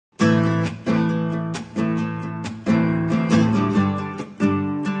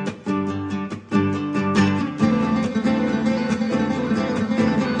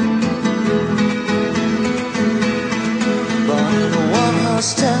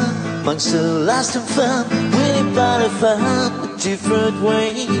Amongst the lost and found, anybody found a different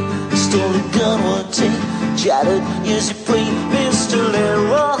way. A stolen gun one day, shattered music playing, Mr.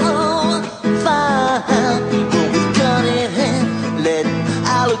 Leroy. Found, but with gun in hand, let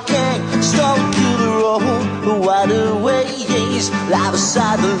out a gang, storm through the road, the wider ways. Live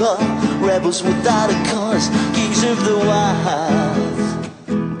beside the law, rebels without a cause, kings of the wild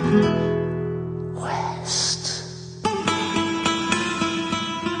West.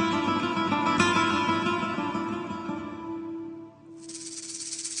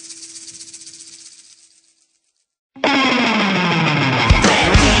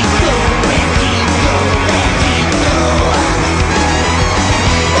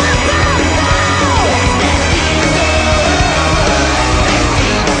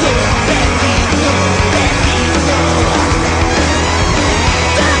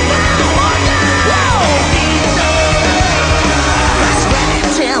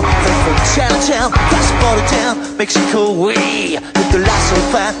 Mexico way, with the lights so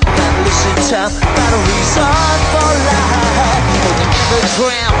fine, battleless in time, batteries on for life. Holding in the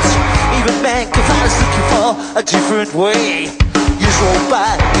ground, even bank of eyes looking for a different way. Years roll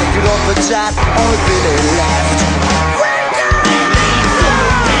by, can't get off the tide, only really left.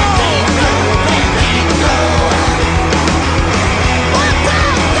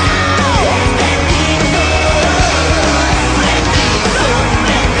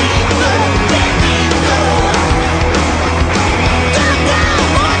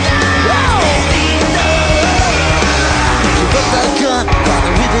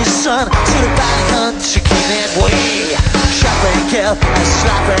 Son, to the body hunt, chicken and way. Shot back out, and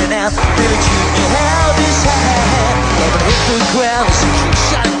slapping out, Billy Jr. held his hand. Never hit the ground, as he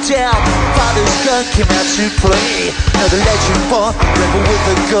shot him down. Father's gun came out to play. Now the legend born, rebel with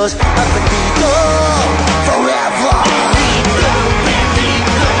the ghost of Bandido. Forever.